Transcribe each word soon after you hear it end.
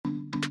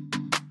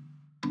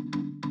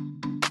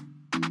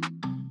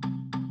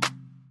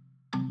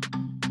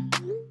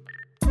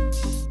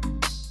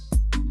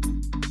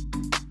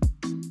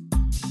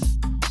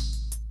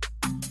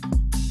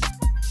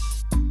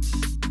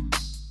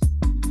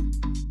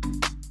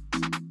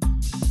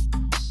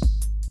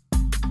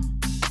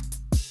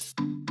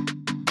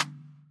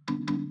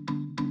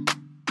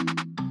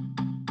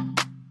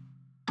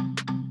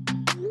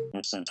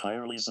is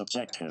entirely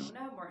subjective. I'm gonna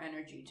have more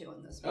energy too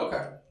in this.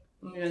 Okay.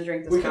 I'm gonna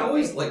drink this. We can coffee.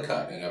 always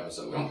cut an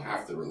episode. We don't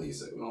have to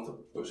release it. We don't have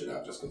to push it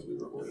out just because we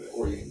recorded it.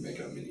 Or you can make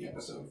it a mini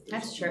episode.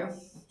 That's true.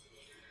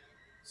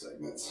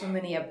 Segments. A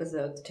mini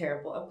episode,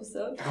 terrible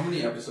episode. How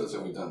many episodes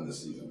have we done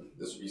this season?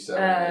 This would be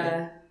 7,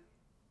 right?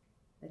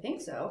 I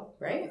think so,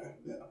 right? Okay,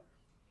 yeah.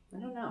 I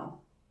don't know.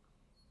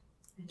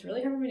 It's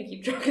really hard for me to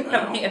keep track of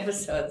how many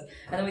episodes.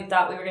 And then we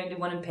thought we were going to do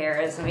one in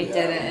Paris, and we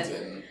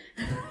didn't.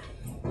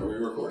 Are we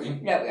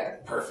recording? Yeah, we are.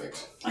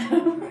 Perfect. I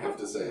have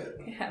to say it.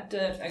 I have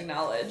to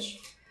acknowledge.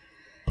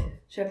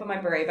 Should I put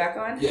my beret back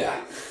on? Yeah.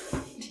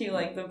 Do you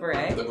like the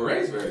beret? The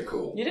beret is very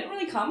cool. You didn't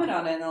really comment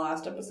on it in the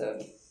last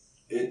episode.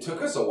 It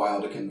took us a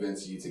while to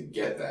convince you to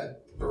get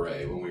that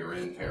beret when we were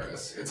in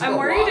Paris. It's I'm a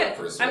worried. lot of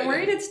persuading. I'm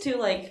worried it's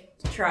too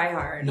try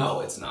hard.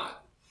 No, it's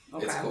not.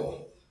 Okay. It's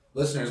cool.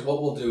 Listeners,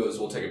 what we'll do is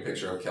we'll take a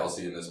picture of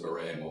Kelsey in this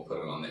beret and we'll put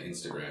it on the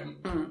Instagram.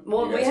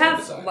 Well, You we guys can have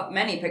decide.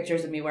 many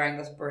pictures of me wearing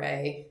this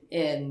beret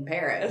in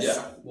Paris.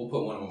 Yeah, we'll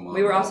put one of them on.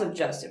 We were also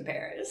just in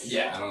Paris.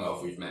 Yeah, I don't know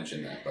if we've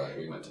mentioned that, but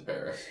we went to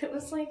Paris.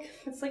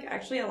 It's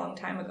actually a long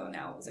time ago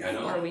now. It was I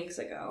know. 4 weeks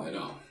ago. I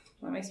know.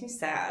 That makes me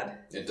sad.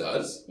 It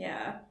does?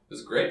 Yeah. It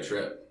was a great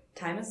trip.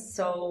 Time is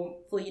so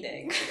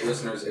fleeting.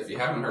 Listeners, if you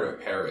haven't heard of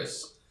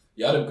Paris,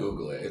 you ought to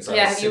Google it. It's a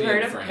Yeah, have city you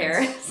heard in of France.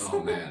 Paris? Oh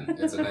man,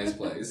 it's a nice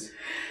place.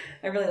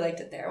 I really liked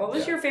it there. What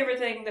was Yeah. your favorite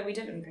thing that we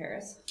did in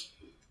Paris?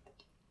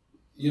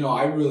 You know,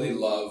 I really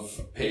love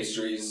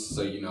pastries,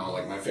 so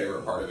like my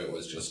favorite part of it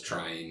was just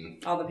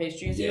trying. All the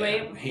pastries you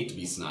ate? I hate to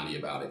be snotty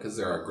about it because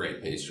there are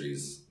great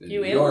pastries in You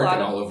New ate a York lot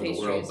and of all over the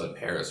world, pastries. but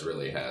Paris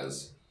really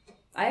has.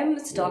 I am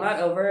still not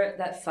over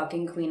that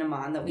fucking Queen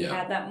Amande that we Yeah.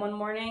 had that one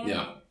morning.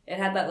 Yeah, It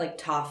had that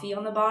toffee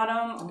on the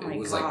bottom. Oh my god. it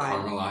was like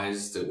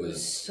caramelized. It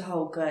was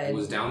so good. It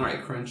was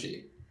downright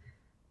crunchy.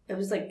 It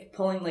was like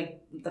pulling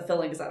the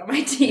fillings out of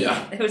my teeth.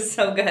 Yeah. It was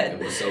so good. It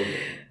was so good.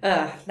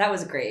 That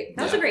was great.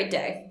 That was a Yeah. great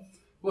day.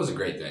 It was a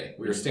great day.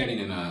 We were standing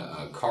in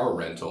a car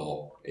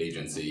rental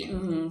agency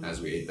Mm-hmm.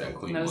 as we ate that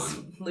Queen I was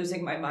Amande.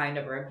 losing my mind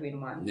over a Queen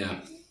Amande. Yeah,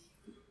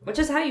 Which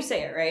is how you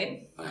say it,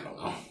 right? I don't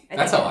know. I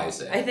That's think how I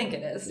say it. I think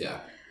it is.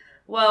 Yeah.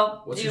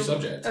 Well, What's your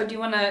subject? Oh, do you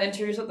want to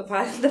introduce what the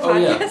podcast? Oh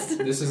yeah,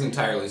 this is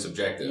entirely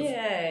subjective.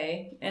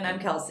 Yay! And I'm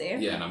Kelsey.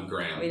 Yeah, and I'm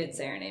Graham. We didn't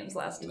say our names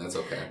last. That's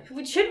okay.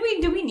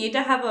 Do we need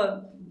to have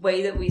a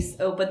way that we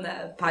open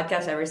the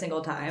podcast every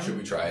single time? Should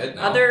we try it?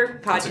 No.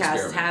 Other Let's podcasts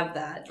experiment. have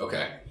that.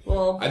 Okay.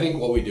 Well, I think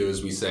what we do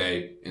is we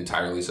say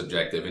entirely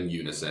subjective in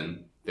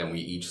unison, then we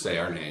each say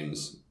our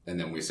names, and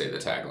then we say the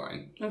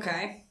tagline.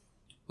 okay.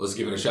 Let's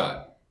give it a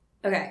shot.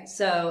 Okay,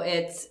 so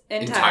it's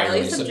entirely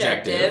Entirely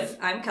subjective. subjective.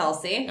 I'm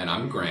Kelsey. And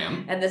I'm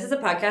Graham. And this is a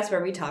podcast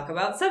where we talk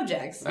about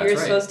subjects. That's You're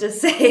right. supposed to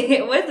say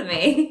it with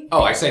me.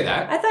 Oh, I say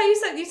that? I thought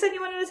you said you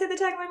wanted to say the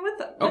tagline with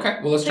them. Okay,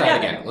 well, let's try it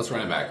together. again. Let's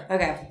run it back.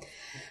 Okay.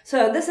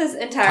 So this is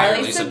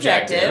entirely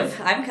subjective.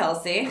 I'm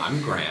Kelsey.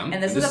 I'm Graham.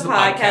 And this is a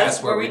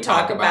podcast where we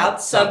talk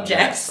about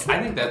subjects. I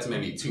think that's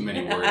maybe too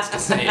many words to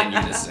say in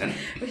unison.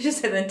 We just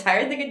say the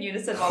entire thing in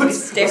unison while we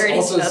stare at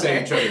Let's each also other.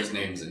 say each other's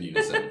names in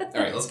unison.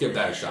 All right, let's give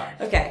that a shot.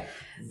 Okay.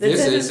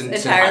 This is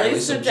entirely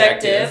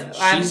subjective.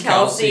 I'm She's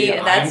Kelsey,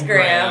 and that's I'm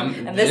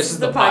Graham. And this is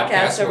the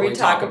podcast where we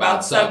talk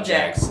about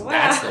subjects. Wow.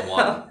 That's the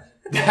one.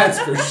 That's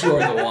for sure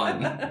the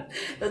one.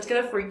 That's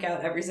going to freak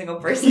out every single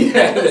person Yeah,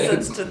 that it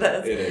listens is. to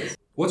this. It is.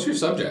 What's your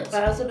subject?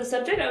 So the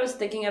subject I was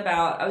thinking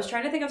about, I was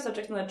trying to think of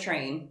subjects on the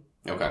train.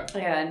 Okay.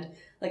 And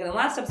in the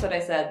last episode I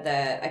said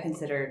that I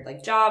considered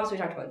jobs. We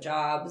talked about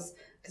jobs.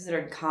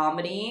 Considered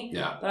comedy.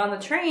 Yeah. But on the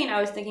train,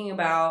 I was thinking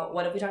about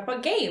what if we talked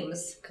about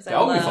games? Because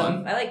That would be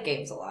fun. I like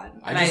games a lot.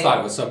 I just thought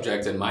of a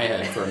subject in my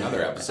head for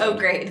another episode. Oh,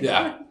 great.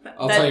 Yeah.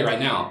 I'll tell you right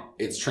now,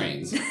 it's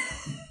trains.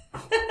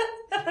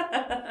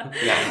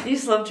 Yeah. You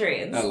just love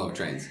trains. I love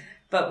trains.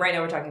 But right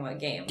now we're talking about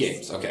games.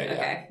 Games, okay. Yeah.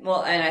 Okay.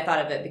 Well, and I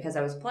thought of it because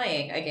I was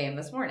playing a game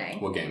this morning.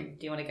 What game?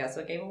 Do you want to guess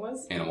what game it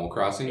was? Animal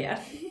Crossing? Yeah.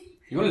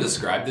 You want to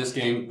describe this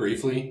game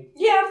briefly?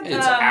 Yeah.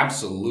 It's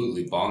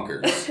absolutely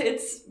bonkers.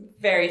 It's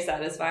very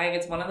satisfying.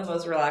 It's one of the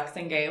most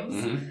relaxing games.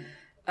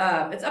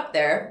 Mm-hmm. It's up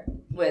there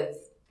with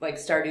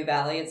Stardew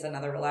Valley. It's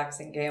another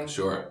relaxing game.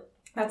 Sure.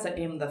 That's that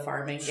game, the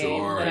farming game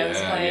Sure, that I was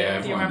playing.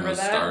 yeah. Do you Everyone remember knows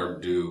that?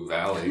 Stardew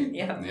Valley.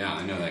 Yeah. Yeah,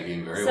 I know that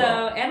game very So,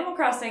 well. Animal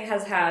Crossing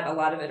has had a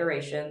lot of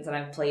iterations, and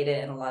I've played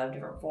it in a lot of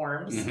different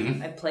forms.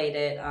 Mhm. I played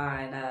it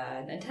on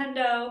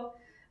Nintendo.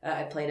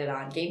 I played it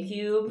on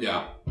GameCube.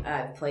 Yeah.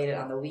 I've played it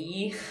on the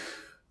Wii.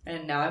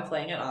 And now I'm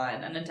playing it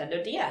on a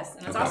Nintendo DS.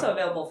 And it's Okay. also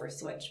available for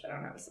Switch, but I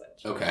don't have a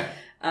Switch. Okay.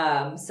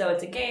 So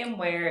it's a game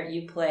where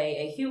you play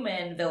a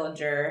human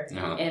villager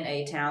Uh-huh. in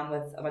a town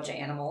with a bunch of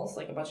animals.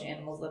 A bunch of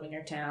animals live in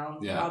your town.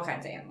 Yeah. All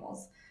kinds of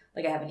animals.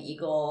 I have an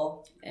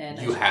eagle. And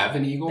You have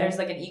an eagle? There's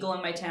an eagle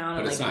in my town. But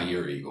and it's not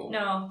your eagle.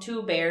 No,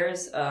 2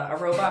 bears, a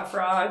robot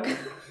frog.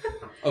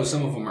 Oh,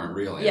 some of them aren't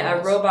real animals. Yeah,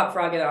 a robot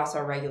frog and also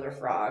a regular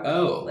frog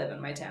Oh. live in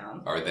my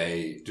town. Do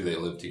they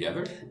live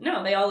together?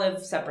 No, they all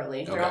live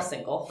separately. They're Okay. all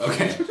single.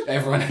 Okay.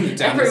 Everyone in the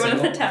town Everyone is in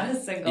single? the town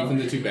is single. Even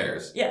the 2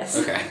 bears? Yes.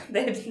 Okay.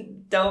 They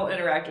don't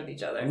interact with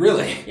each other.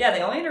 Really? Yeah,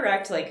 they only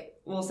interact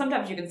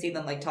sometimes you can see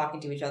them talking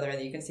to each other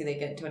and you can see they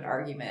get into an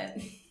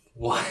argument.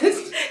 What?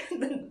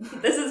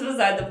 This is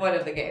beside the point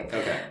of the game.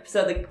 Okay.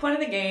 So the point of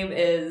the game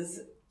is,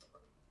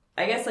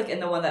 I guess, like in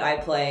the one that I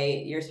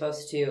play, you're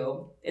supposed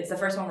to. It's the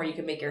first one where you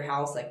can make your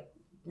house like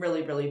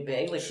really, really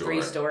big, like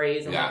 3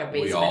 stories and like a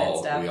basement and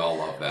stuff. We all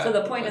love that. So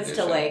the point is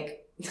to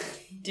like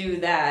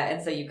do that,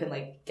 and so you can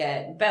like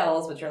get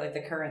bells, which are like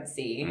the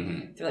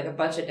currency, through like a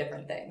bunch of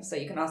different things. So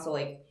you can also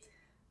like,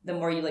 the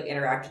more you like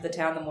interact with the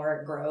town, the more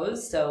it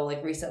grows. So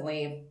like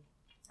recently,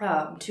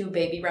 2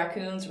 baby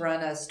raccoons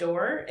run a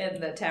store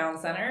in the town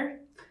center.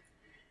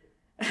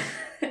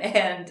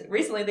 And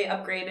recently they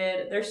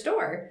upgraded their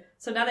store.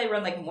 So now they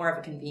run like more of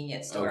a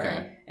convenience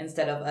store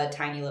instead of a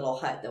tiny little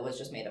hut that was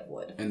just made of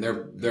wood. And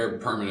they're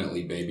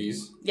permanently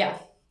babies? Yeah.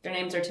 Their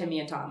names are Timmy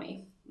and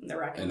Tommy. They're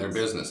raccoons. And they're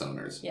business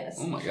owners. Yes.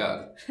 Oh my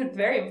God.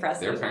 Very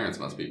impressive. Their parents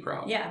must be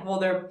proud. Yeah. Well,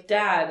 their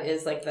dad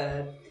is like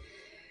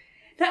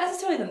not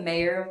necessarily the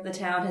mayor of the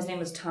town. His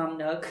name is Tom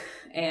Nook,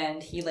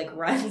 and he like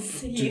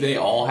runs. Do they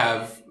all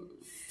have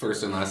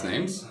first and last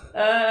names?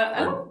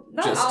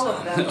 Not all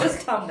of them.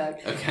 Just Tom Nook.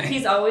 Okay.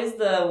 He's always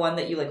the one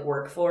that you like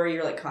work for.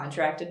 You're like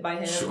contracted by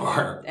him.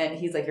 Sure. And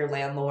he's like your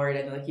landlord,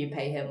 and like you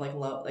pay him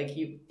like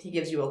he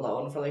gives you a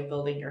loan for like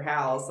building your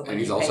house. And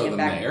he's also the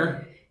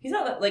mayor? He's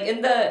not like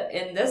in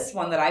this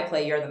one that I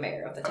play, you're the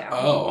mayor of the town.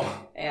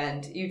 Oh.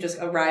 And you just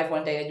arrive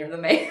one day and you're the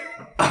mayor.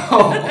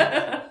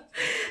 Oh.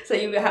 So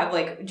you have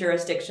like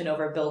jurisdiction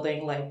over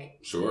building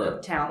like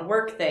town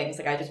work things.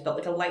 Like I just built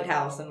like a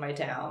lighthouse in my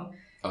town.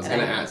 I was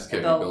going to ask, have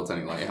you built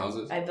any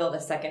lighthouses? I built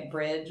a second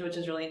bridge, which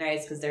is really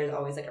nice because there's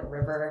always like a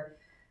river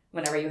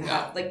whenever you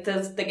have, like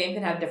the game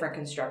can have different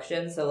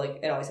construction. So like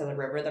it always has a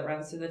river that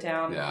runs through the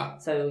town. Yeah.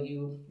 So if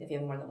you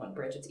have more than one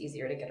bridge, it's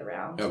easier to get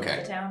around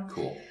the town.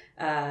 Cool.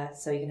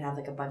 So you can have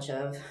like a bunch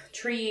of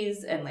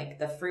trees, and like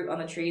the fruit on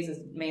the trees is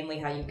mainly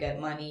how you get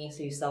money.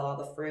 So you sell all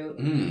the fruit.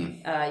 You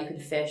can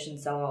fish and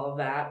sell all of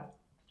that.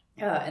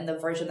 In the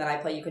version that I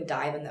play, you could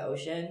dive in the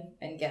ocean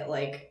and get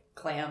like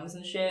clams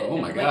and shit. Oh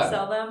my and, God. like,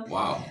 sell them.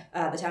 Wow.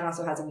 The town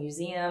also has a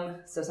museum,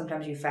 so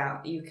sometimes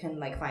you can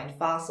like find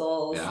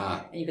fossils,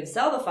 and you can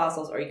sell the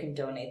fossils or you can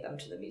donate them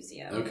to the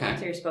museum. Okay.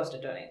 So you're supposed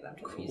to donate them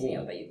to the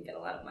museum, but you can get a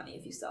lot of money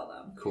if you sell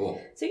them.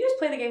 Cool. So you just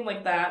play the game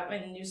like that,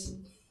 and you just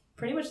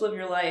pretty much live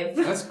your life.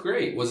 That's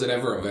great. Was it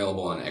ever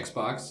available on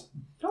Xbox?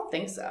 I don't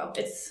think so.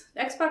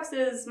 Xbox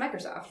is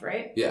Microsoft,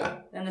 right?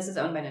 Yeah. And this is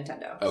owned by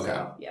Nintendo. Okay.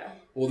 So, yeah.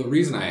 Well, the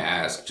reason I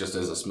ask, just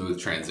as a smooth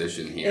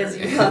transition here, is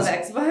you love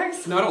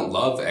Xbox? No, I don't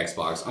love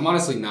Xbox. I'm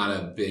honestly not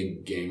a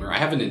big gamer. I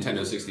have a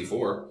Nintendo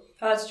 64.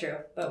 Oh, that's true.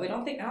 But I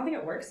don't think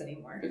it works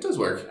anymore. It does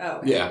work. Oh.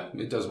 Okay. Yeah,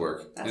 it does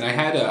work. That's and I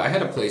had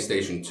a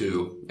PlayStation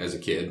 2 as a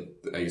kid.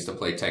 I used to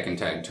play Tekken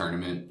Tag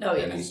Tournament. Oh,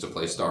 yeah. And I used to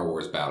play Star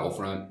Wars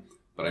Battlefront.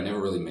 But I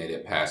never really made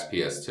it past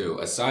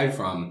PS2. Aside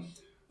from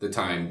the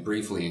time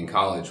briefly in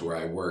college where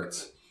I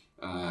worked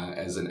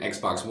as an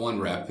Xbox One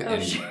rep in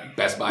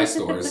Best Buy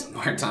stores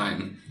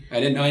part-time. I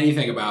didn't know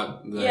anything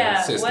about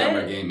the system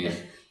or gaming.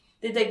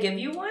 Did they give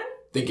you one?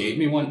 They gave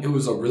me one. It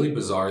was a really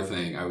bizarre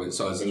thing. I was in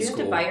school. Did you have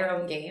to buy your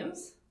own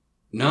games?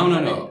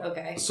 No.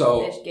 Okay.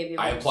 So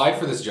I applied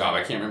for this job.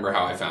 I can't remember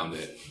how I found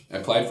it. I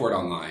applied for it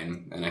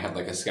online, and I had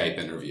like a Skype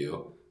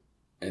interview,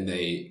 and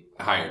they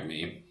hired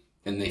me.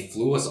 And they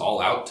flew us all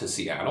out to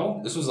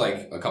Seattle. This was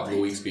like a couple of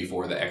weeks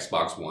before the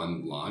Xbox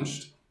One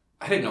launched.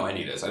 I didn't know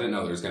any of this. I didn't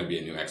know there was going to be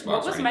a new Xbox.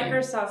 What was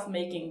Microsoft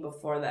making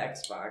before the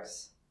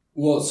Xbox?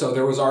 Well, so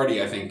there was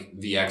already, I think,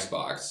 the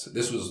Xbox.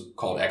 This was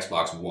called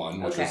Xbox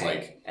One, which was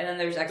like... And then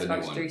there's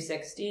Xbox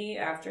 360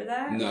 after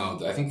that?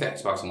 No, I think the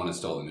Xbox One is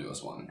still the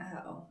newest one.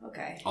 Oh,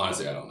 okay.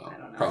 Honestly, I don't know.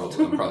 I'm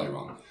probably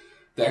wrong.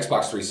 The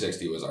Xbox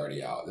 360 was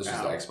already out. This was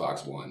the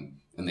Xbox One.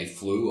 And they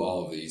flew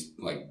all of these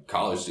like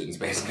college students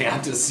basically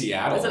out to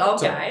Seattle. Was it all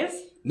guys?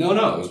 No.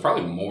 It was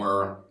probably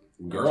more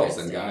girls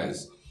than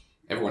guys.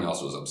 Everyone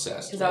else was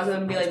obsessed. Because I was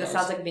going to be like, this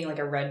sounds like being like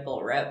a Red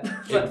Bull rep,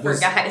 but for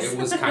guys. It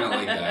was kind of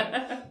like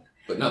that.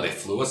 But no, they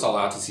flew us all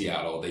out to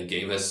Seattle. They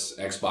gave us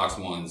Xbox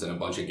Ones and a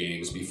bunch of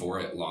games before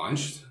it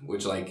launched,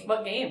 which like...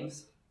 What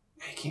games?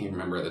 I can't even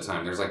remember at the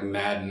time. There's like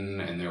Madden,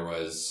 and there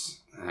was...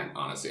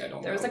 Honestly, I don't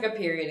know. There was like a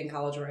period in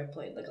college where I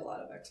played like a lot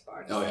of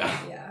Xbox. Oh,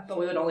 yeah. Yeah, but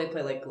we would only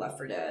play like Left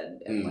 4 Dead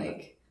and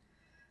like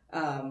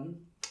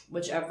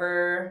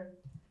whichever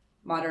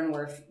Modern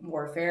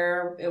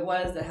Warfare it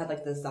was that had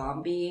like the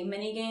zombie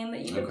mini game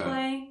that you could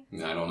play.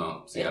 I don't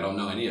know. See, I don't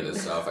know any of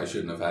this stuff. I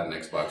shouldn't have had an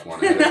Xbox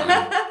One ahead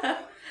of time.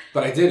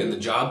 But I did, and the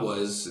job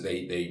was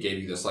they gave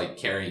you this like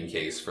carrying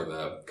case for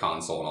the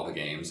console and all the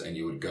games, and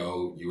you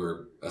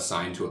were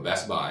assigned to a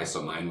Best Buy,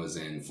 so mine was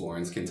in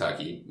Florence,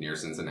 Kentucky, near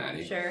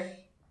Cincinnati. Sure.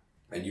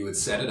 And you would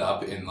set it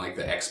up in like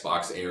the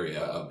Xbox area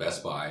of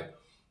Best Buy,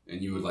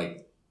 and you would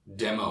like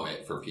demo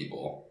it for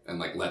people and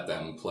like let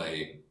them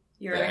play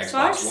your the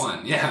Xbox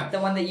One. Yeah. The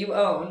one that you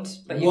owned,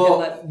 but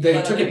you they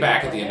took it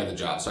back at the end of the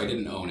job, so I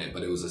didn't own it,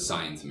 but it was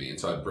assigned to me, and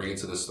so I'd bring it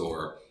to the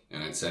store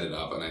and I'd set it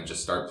up and I'd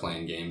just start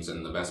playing games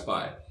in the Best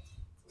Buy.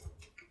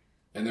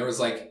 And there was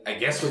like, I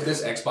guess with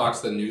this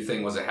Xbox, the new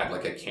thing was it had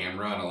like a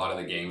camera, and a lot of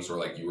the games were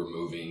like you were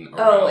moving around.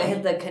 Oh, it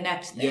had the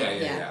Kinect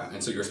thing. Yeah.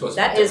 And so you're supposed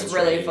to That is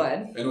really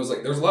fun. And it was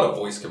like, there was a lot of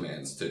voice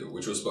commands too,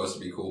 which was supposed to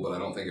be cool, but I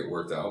don't think it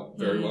worked out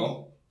very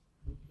well.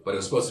 But it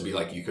was supposed to be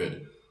like you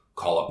could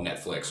call up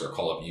Netflix or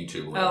call up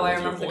YouTube or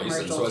with your voice.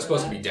 And so I was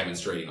supposed to be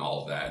demonstrating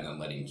all of that and then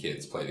letting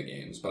kids play the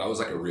games. But I was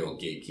like a real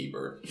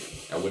gatekeeper.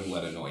 I wouldn't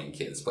let annoying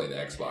kids play the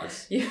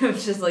Xbox. You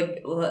just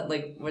like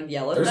would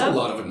yell at them? There's a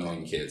lot of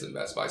annoying kids in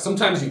Best Buy.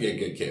 Sometimes you get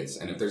good kids.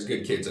 And if there's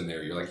good kids in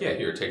there, you're like, yeah,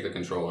 here, take the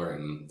controller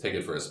and take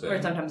it for a spin.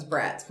 Or sometimes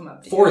brats come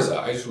up to you. Forza,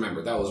 I just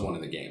remember that was one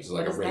of the games. It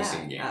was like a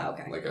racing game. Oh,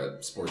 okay. Like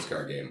a sports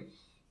car game.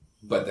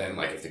 But then,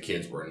 like, if the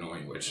kids were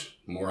annoying, which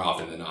more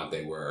often than not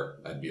they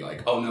were, I'd be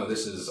like, oh, no,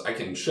 this is, I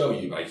can show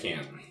you, but I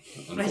can't.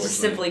 I just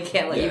simply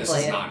can't let you play it.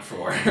 This is not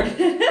for.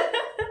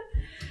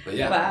 But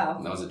yeah, wow.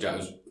 That was a job. It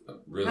was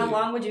really. How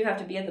long would you have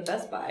to be at the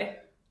Best Buy?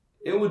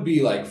 It would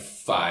be like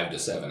 5 to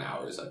 7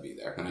 hours I'd be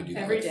there. And I'd do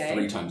that every like day?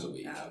 3 times a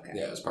week. Oh, okay.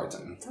 Yeah, it was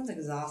part-time. Sounds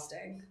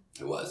exhausting.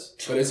 It was.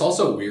 But it's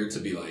also weird to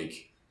be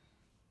like,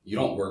 you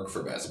don't work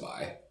for Best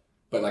Buy.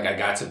 But like, I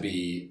got to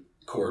be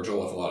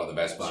cordial with a lot of the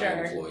Best Buy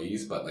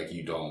employees, but like,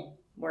 you don't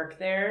work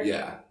there.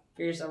 Yeah.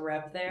 You're just a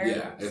rep there.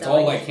 Yeah. It's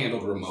all like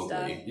handled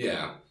remotely. Stuff.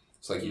 Yeah.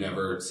 It's like you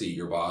never see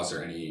your boss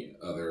or any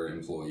other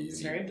employees.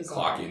 It's very bizarre.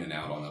 Clock in and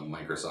out on a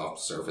Microsoft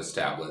Surface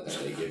tablet that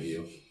they give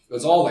you. It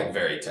was all like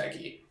very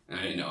techy. And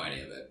I didn't know any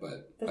of it,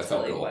 but That's I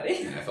felt really cool.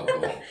 Funny. Yeah, I felt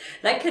cool.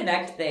 That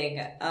Kinect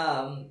thing,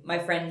 my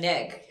friend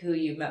Nick, who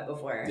you met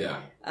before,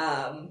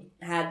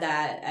 had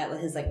that at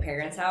his like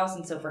parents' house,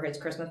 and so for his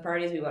Christmas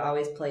parties, we would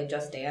always play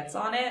Just Dance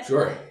on it.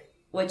 Sure.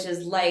 Which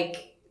is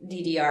like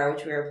DDR,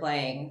 which we were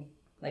playing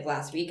like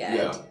last weekend.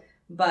 Yeah.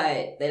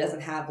 But it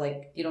doesn't have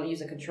like, you don't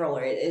use a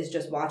controller. It is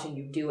just watching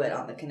you do it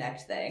on the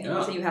Kinect thing.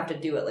 Yeah. So you have to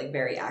do it like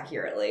very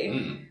accurately.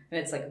 And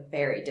it's like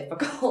very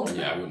difficult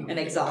and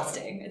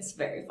exhausting. It's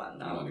very fun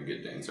though. I'm not a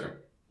good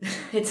dancer.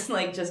 It's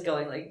like just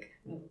going like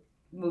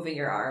moving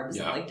your arms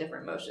and like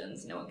different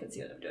motions. No one can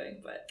see what I'm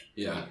doing, but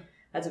yeah,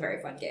 that's a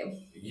very fun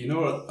game. You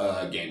know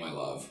a game I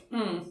love?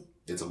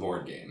 It's a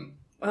board game.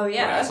 Oh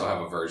yeah. But I also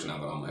have a version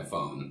of it on my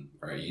phone,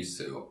 or I used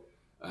to.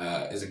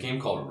 Is a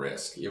game called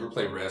Risk. You ever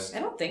play Risk? I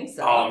don't think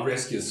so. Oh,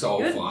 Risk is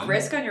so fun.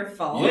 Risk on your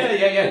phone?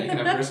 Yeah. You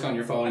can have Risk on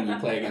your phone and you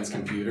play against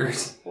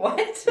computers. What?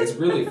 It's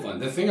really fun.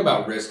 The thing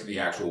about Risk, the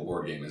actual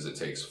board game, is it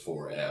takes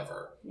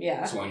forever.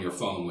 Yeah. So on your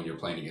phone, when you're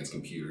playing against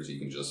computers, you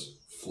can just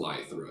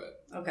fly through it.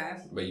 Okay.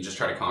 But you just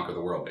try to conquer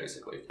the world,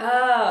 basically.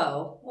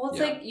 Oh. Well, it's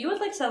like, you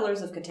would like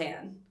Settlers of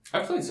Catan. I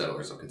played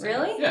Settlers of Catan.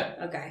 Really? Yeah.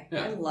 Okay.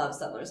 Yeah. I love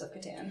Settlers of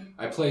Catan.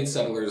 I played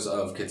Settlers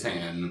of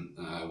Catan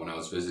when I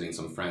was visiting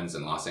some friends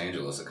in Los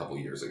Angeles a couple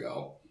years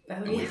ago. Oh,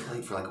 and we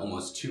played for like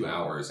almost 2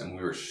 hours, and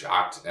we were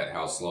shocked at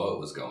how slow it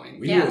was going.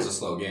 We knew it was a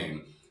slow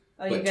game.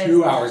 Oh, but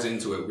 2 hours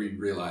into it, we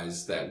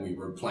realized that we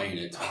were playing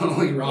it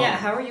totally wrong. Yeah,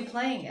 how are you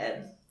playing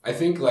it? I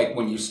think like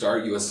when you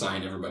start, you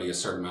assign everybody a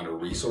certain amount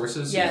of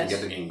resources so you can get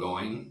the game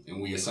going,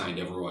 and we assigned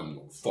everyone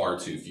far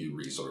too few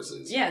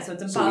resources. Yeah, so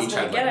it's impossible we each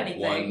had, to get like,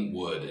 anything. 1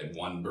 wood and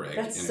 1 brick.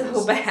 That's and so it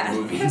was bad.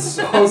 Moving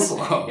so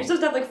slow. You're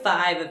supposed to have like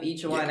 5 of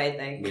each one, I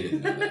think. We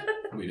didn't know that.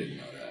 We didn't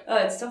know that. Oh,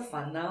 it's so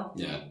fun though.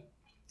 Yeah.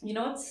 You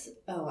know what's...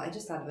 Oh, I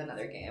just thought of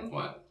another game.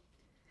 What?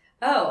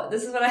 Oh,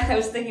 this is what I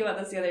was thinking about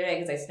this the other day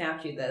because I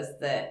snapped you this,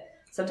 that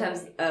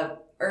sometimes a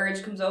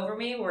urge comes over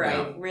me where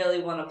I really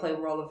want to play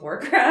World of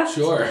Warcraft.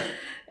 Sure.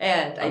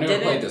 And I've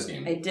never played this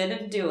game. I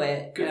didn't do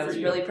it. Good and I was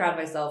for you. really proud of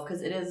myself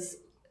because it is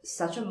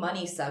such a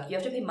money suck. You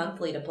have to pay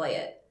monthly to play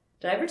it.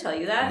 Did I ever tell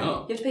you that?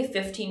 No. You have to pay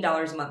 $15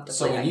 a month to play that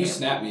So when you game.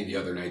 snapped me the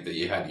other night that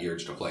you had the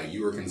urge to play,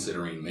 you were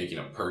considering making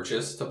a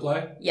purchase to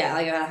play? Yeah,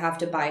 like I would have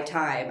to buy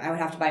time. I would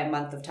have to buy a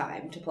month of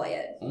time to play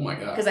it. Oh my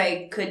god. Because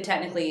I could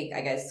technically, I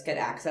guess, get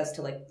access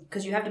to like...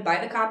 Because you have to buy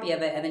the copy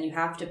of it and then you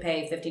have to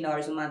pay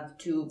 $15 a month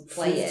to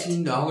play it.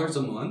 $15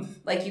 a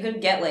month? Like you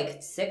can get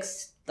like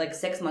 6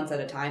 months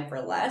at a time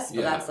for less,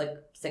 but that's like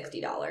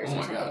 $60 or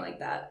something like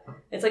that.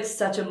 It's like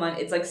such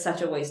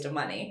a waste of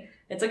money.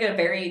 It's like a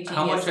very genius...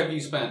 How much have you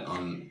spent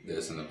on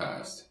this in the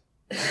past?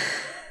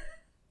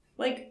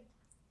 like,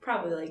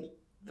 probably like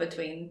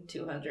between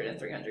 $200 and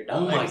 $300.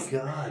 Oh my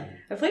god.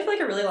 I played for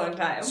like a really long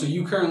time. So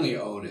you currently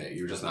own it,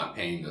 you're just not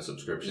paying the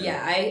subscription?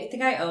 Yeah, I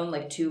think I own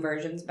like 2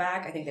 versions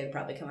back. I think they'd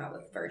probably come out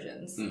with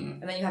versions.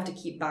 And then you have to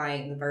keep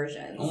buying the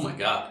versions. Oh my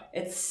god.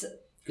 It's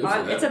Good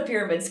a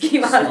pyramid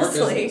scheme, Smart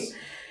honestly. business.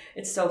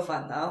 It's so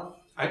fun though.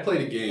 I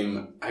played a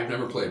game, I've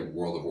never played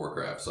World of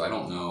Warcraft, so I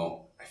don't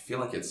know. I feel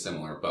like it's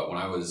similar, but when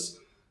I was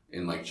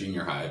in like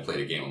junior high, I played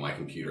a game on my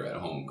computer at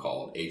home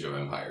called Age of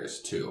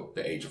Empires 2,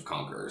 The Age of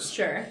Conquerors.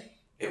 Sure.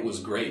 It was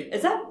great.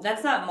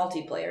 That's not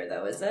multiplayer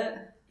though, is it?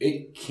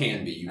 It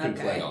can be. You can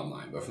play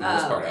online, but for the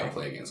most part, I would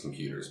play against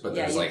computers. But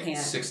there's like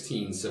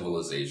 16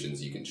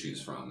 civilizations you can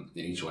choose from,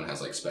 and each one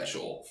has like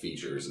special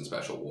features and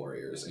special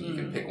warriors, and you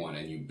can pick one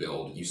and you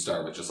build. You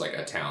start with just like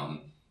a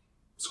town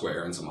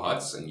square and some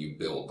huts, and you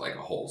build like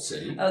a whole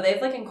city. Oh,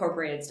 they've like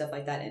incorporated stuff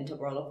like that into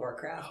World of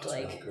Warcraft,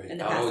 like in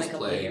the past like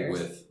couple of years. I always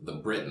played with the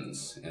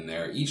Britons, and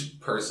each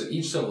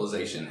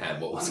civilization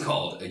had what was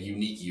called a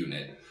unique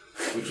unit.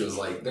 which was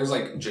like, there's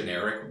like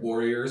generic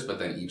warriors, but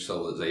then each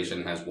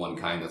civilization has one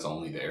kind that's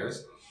only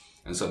theirs.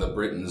 And so the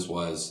Britons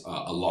was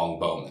a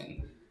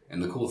longbowman.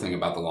 And the cool thing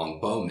about the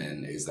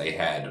longbowmen is they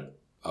had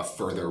a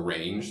further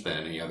range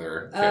than any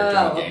other character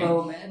in the game. Oh,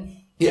 a bowman.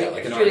 Yeah,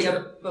 like an shooting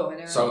archer. A bow and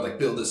arrow. So I would like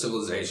build a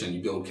civilization,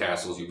 you build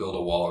castles, you build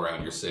a wall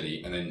around your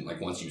city, and then like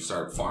once you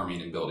start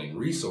farming and building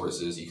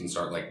resources, you can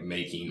start like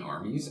making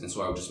armies. And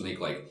so I would just make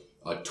like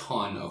a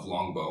ton of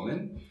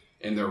longbowmen,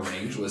 and their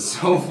range was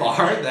so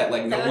far that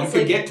like no one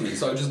could get to me.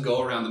 So I would just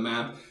go around the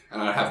map,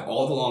 and I'd have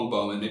all the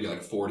longbowmen, maybe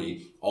like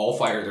 40, all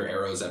fire their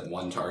arrows at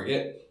one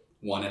target,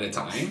 one at a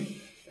time.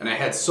 And I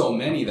had so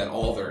many that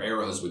all their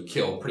arrows would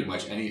kill pretty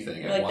much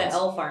anything at once. Like the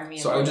elf army.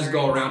 So I would just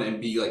go around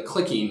and be like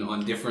clicking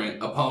on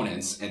different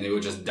opponents, and they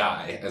would just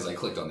die as I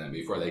clicked on them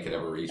before they could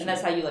ever reach me. And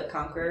that's how you like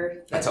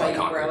conquer. That's how I you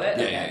conquered. grow it.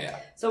 Yeah.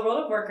 So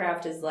World of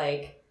Warcraft is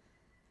like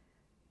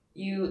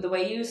the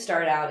way you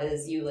start out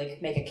is you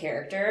like make a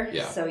character.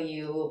 Yeah. So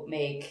you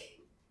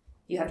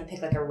have to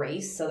pick like a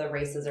race. So the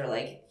races are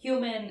like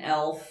human,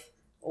 elf,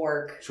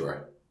 orc.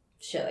 Sure.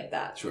 Shit like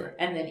that. Sure.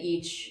 And then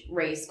each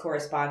race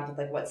corresponds with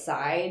like what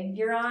side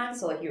you're on.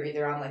 So like you're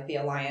either on like the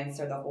Alliance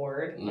or the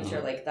Horde, which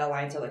are like the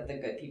Alliance are like the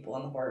good people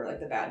and the Horde are like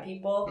the bad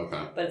people.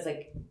 Okay. But it's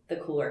like the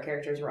cooler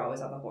characters were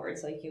always on the Horde,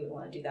 so like you would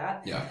want to do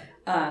that.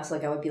 Yeah. So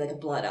like I would be like a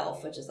Blood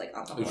Elf, which is like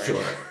on the Horde.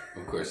 Sure.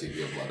 Of course you'd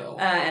be a blood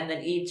elf. And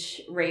then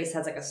each race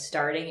has like a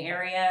starting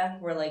area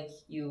where like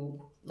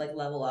you like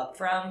level up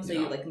from. So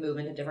you like move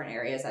into different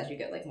areas as you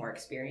get like more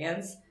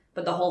experience.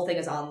 But the whole thing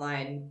is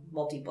online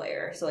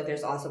multiplayer. So, like,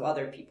 there's also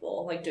other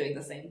people, like, doing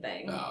the same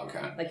thing. Oh,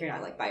 okay. Like, you're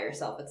not, like, by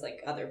yourself. It's,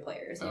 like, other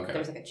players. Like, Okay.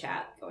 there's, like, a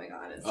chat going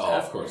on and stuff. Oh,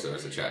 of course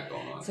there's a chat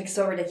going on. It's, like,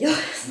 so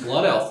ridiculous.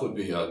 Blood Elf would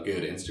be a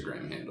good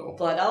Instagram handle.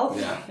 Blood Elf?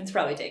 Yeah. It's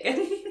probably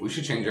taken. We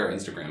should change our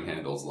Instagram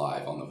handles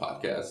live on the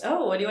podcast.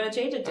 Oh, what do you want to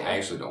change it to? I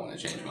actually don't want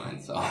to change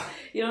mine, so...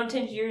 You don't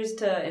change yours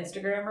to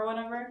Instagram or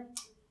whatever?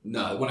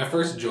 No, when I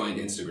first joined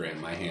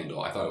Instagram, my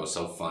handle, I thought it was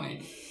so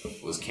funny,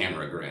 was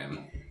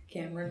Cameragram.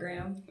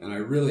 Cameragram. And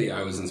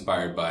I was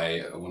inspired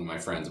by one of my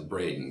friends,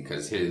 Braden,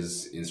 because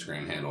his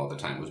Instagram handle at the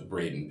time was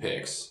Braden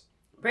Pics.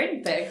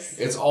 Braden Pics?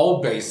 It's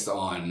all based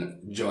on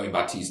Jose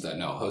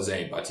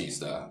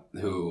Bautista,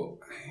 who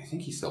I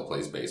think he still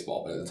plays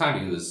baseball, but at the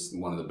time he was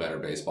one of the better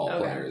baseball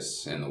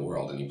players in the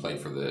world, and he played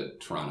for the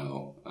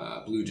Toronto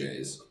Blue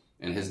Jays,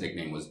 and his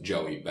nickname was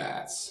Joey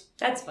Bats.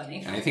 That's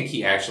funny. And I think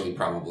he actually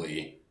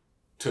probably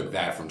took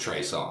that from Trey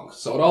Songz.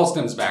 So it all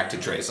stems back to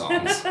Trey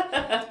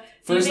Songz.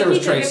 First there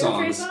was Trey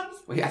Songz.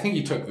 I think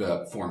you took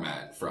the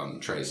format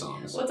from Trey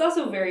Songz. Well, it's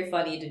also very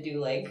funny to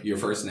do like your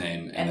first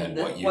name and then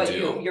what you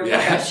do. Your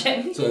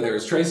profession. So there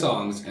was Trey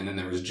Songz, and then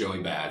there was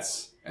Joey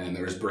Bats, and then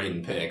there was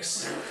Braden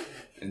Pics.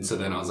 And so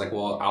then I was like,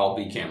 well, I'll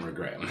be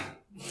Cameragram.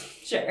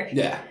 Sure.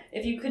 Yeah.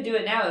 If you could do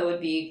it now, it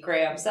would be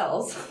Graham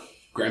Sells.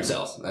 Graham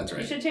Sells, that's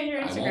right. You should change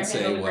your Instagram I won't say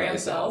handle to what Graham I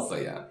sell, Sells.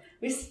 but yeah.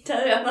 We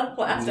said it on the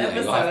last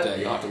episode.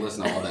 You'll have to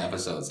listen to all the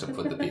episodes to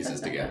put the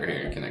pieces together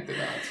here and connect the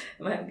dots.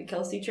 It might be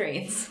Kelsey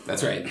Trains.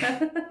 That's right.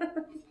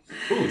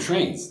 Ooh,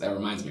 trains. That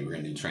reminds me, we're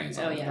going to do trains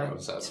on the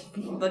episode.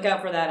 Look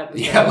out for that episode.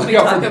 Yeah, look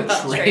out for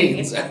the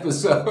trains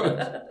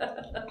episode.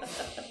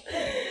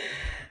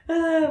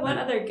 What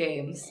other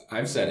games?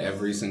 I've said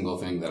every single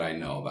thing that I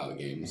know about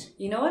games.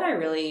 You know what I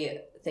really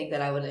think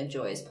that I would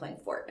enjoy is playing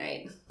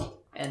Fortnite.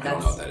 And I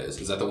don't know what that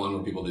is. Is that the one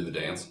where people do the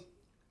dance?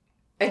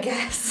 I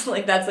guess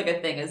like that's like a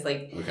thing is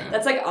like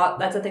that's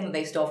a thing that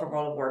they stole from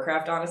World of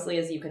Warcraft. Honestly,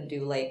 is you can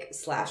do like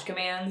slash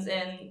commands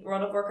in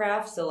World of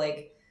Warcraft. So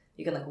like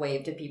you can like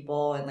wave to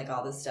people and like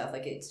all this stuff.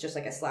 Like it's just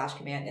like a slash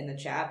command in the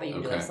chat, but you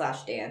can do like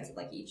slash dance and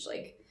like each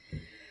like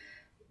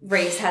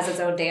race has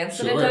its own dance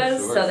that it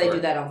does. So they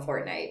do that on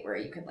Fortnite where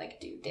you can like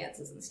do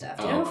dances and stuff.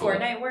 Do you know how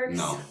Fortnite works?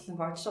 No. I've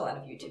watched a lot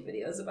of YouTube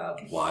videos about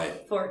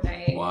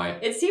Fortnite. Why?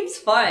 It seems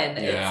fun.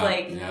 Yeah,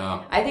 it's like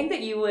I think that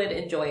you would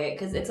enjoy it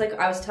because it's like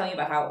I was telling you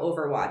about how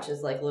Overwatch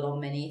is like little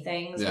mini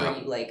things where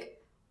you like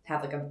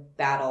have like a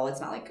battle.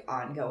 It's not like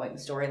ongoing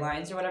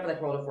storylines or whatever.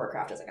 Like World of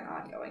Warcraft is like an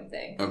ongoing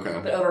thing.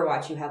 Okay. But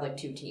Overwatch, you have like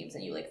two teams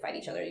and you like fight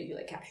each other. You do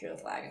like capture the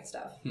flag and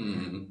stuff.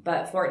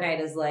 But Fortnite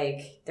is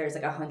like there's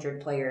like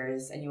 100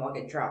 players and you all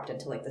get dropped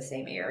into like the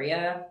same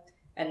area.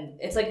 And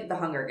it's like the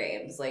Hunger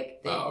Games.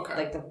 Like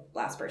like the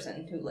last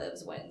person who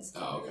lives wins.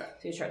 Oh, okay.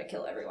 So you try to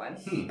kill everyone.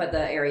 But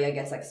the area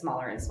gets like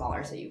smaller and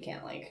smaller, so you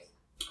can't like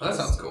that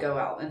sounds cool. Go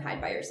out and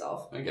hide by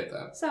yourself. I get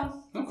that.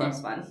 So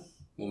it's fun.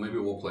 Well, maybe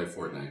we'll play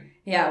Fortnite.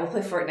 Yeah, we'll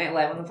play Fortnite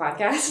live on the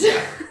podcast.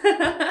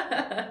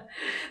 Yeah.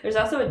 There's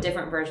also a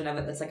different version of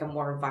it that's like a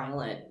more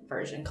violent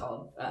version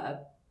called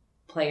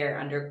Player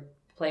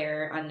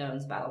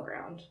Unknown's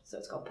Battleground. So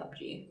it's called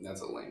PUBG. That's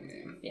a lame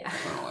name. Yeah.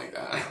 I don't like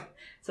that.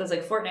 So it's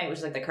like Fortnite, which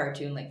is like the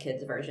cartoon, like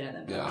kids version,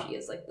 and then PUBG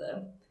is like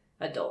the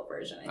adult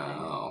version, I think.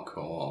 Oh,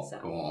 cool. So,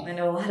 cool. I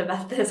know a lot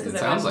about this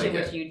because I watch too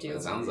much YouTube.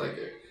 It sounds like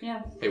it.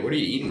 Yeah. Hey, what are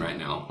you eating right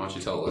now? Why don't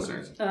you tell the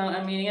listeners?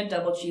 I'm eating a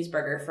double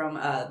cheeseburger from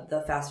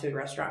the fast food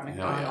restaurant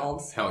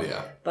McDonald's. Hell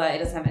yeah. But it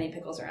doesn't have any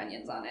pickles or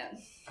onions on it.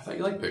 I thought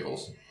you liked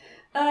pickles.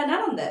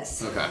 Not on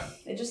this. Okay.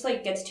 It just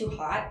like gets too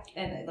hot,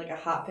 and like a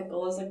hot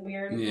pickle is like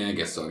weird. Yeah, I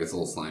guess so. It gets a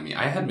little slimy.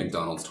 I had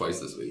McDonald's twice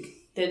this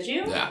week. Did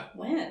you? Yeah.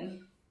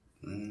 When?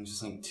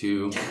 Just like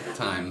 2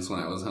 times when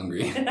I was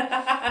hungry.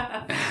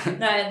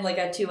 Not in like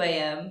a 2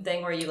 a.m.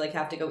 thing where you like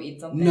have to go eat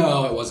something.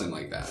 No, it wasn't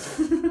like that.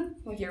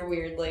 With your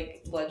weird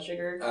like blood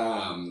sugar.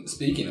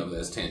 Speaking of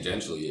this,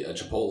 tangentially, a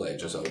Chipotle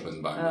just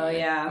opened by my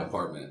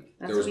apartment.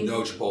 There was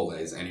no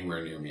Chipotles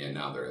anywhere near me, and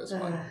now there is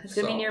one. It's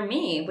gonna be near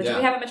me, which we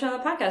haven't mentioned on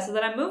the podcast, so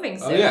that I'm moving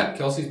soon. Oh yeah,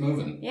 Kelsey's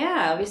moving.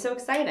 Yeah, it'll be so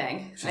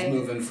exciting. She's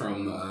moving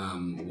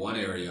from one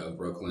area of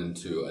Brooklyn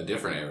to a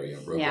different area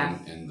of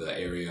Brooklyn, and the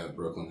area of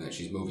Brooklyn that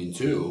she's moving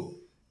to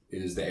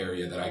is the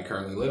area that I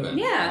currently live in.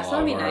 Yeah, so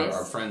that'll be nice.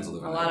 Our friends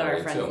live in a lot of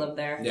our friends live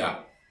there. Yeah.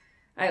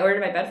 I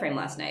ordered my bed frame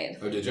last night.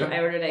 Oh, did you?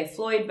 I ordered a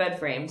Floyd bed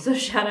frame, so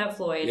shout out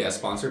Floyd. Yeah,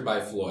 sponsored by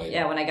Floyd.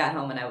 Yeah, when I got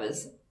home and I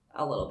was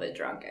a little bit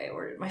drunk, I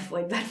ordered my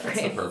Floyd bed frame.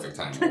 That's the perfect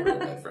time to order a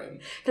bed frame.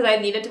 Because I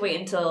needed to wait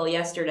until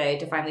yesterday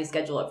to finally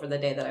schedule it for the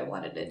day that I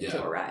wanted it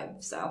to arrive,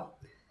 so...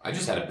 I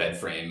just had a bed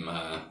frame.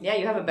 Yeah,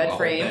 you have a bed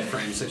frame. Bed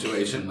frame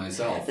situation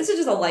myself. This is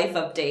just a life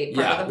update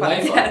part of the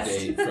podcast. Life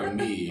update from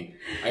me.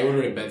 I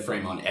ordered a bed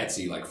frame on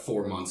Etsy like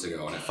 4 months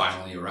ago, and it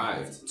finally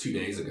arrived 2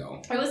 days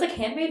ago. It was like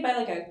handmade by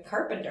like a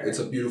carpenter. It's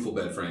a beautiful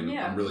bed frame.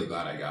 Yeah. I'm really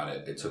glad I got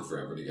it. It took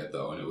forever to get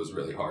though, and it was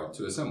really hard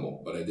to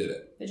assemble, but I did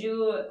it. Did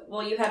you?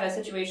 Well, you had a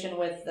situation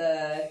with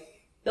the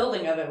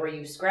building of it where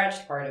you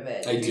scratched part of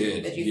it. I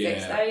did. Did you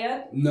fix that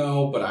yet?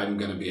 No, but I'm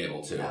gonna be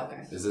able to. Oh,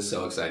 okay. Is this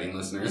so exciting,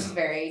 listeners? It's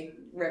very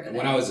riveting.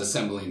 When I was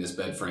assembling this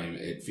bed frame,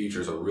 it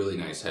features a really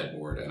nice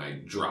headboard, and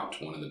I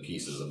dropped one of the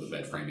pieces of the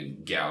bed frame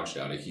and gouged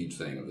out a huge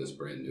thing of this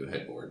brand new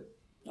headboard.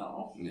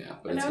 Oh. Yeah,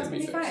 but it's gonna be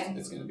fixed. Fine.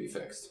 It's gonna be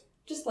fixed.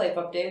 Just life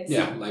updates.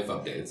 Yeah, life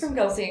updates. From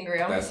Kelsey and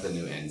Graham. That's the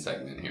new end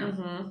segment here.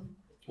 Mm-hmm.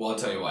 Well, I'll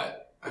tell you what.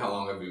 How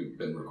long have we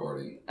been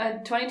recording?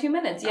 22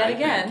 minutes,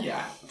 again.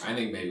 I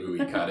think maybe we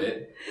cut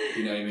it.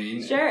 You know what I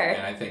mean? Sure.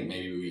 And I think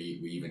maybe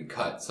we even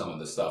cut some of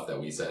the stuff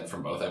that we said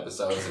from both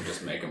episodes and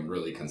just make them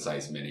really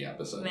concise mini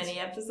episodes. Mini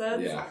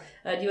episodes? Yeah.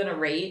 Do you want to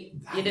rate?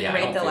 You didn't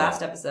rate the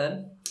last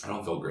episode. I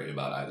don't feel great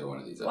about either one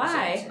of these episodes.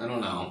 Why? I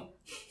don't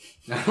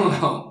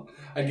know.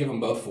 I'd give them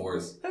both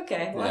 4s.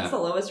 Okay. Well, that's the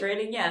lowest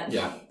rating yet.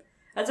 Yeah.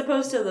 As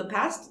opposed to the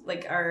past,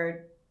 like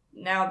our...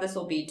 Now this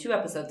will be 2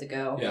 episodes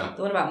ago. Yeah.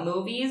 The one about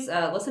movies,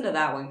 listen to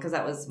that one because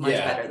that was much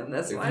better than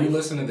this one. If you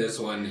listen to this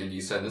one and you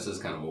said this is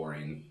kind of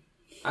boring,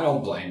 I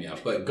don't blame you.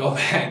 But go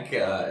back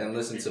and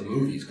listen to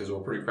movies because we're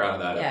pretty proud of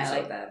that episode. Yeah, I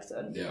like that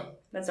episode. Yeah.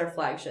 That's our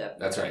flagship.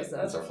 That's right. Episode.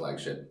 That's our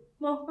flagship.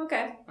 Well,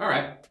 okay. All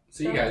right.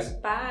 See you guys.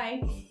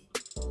 Bye.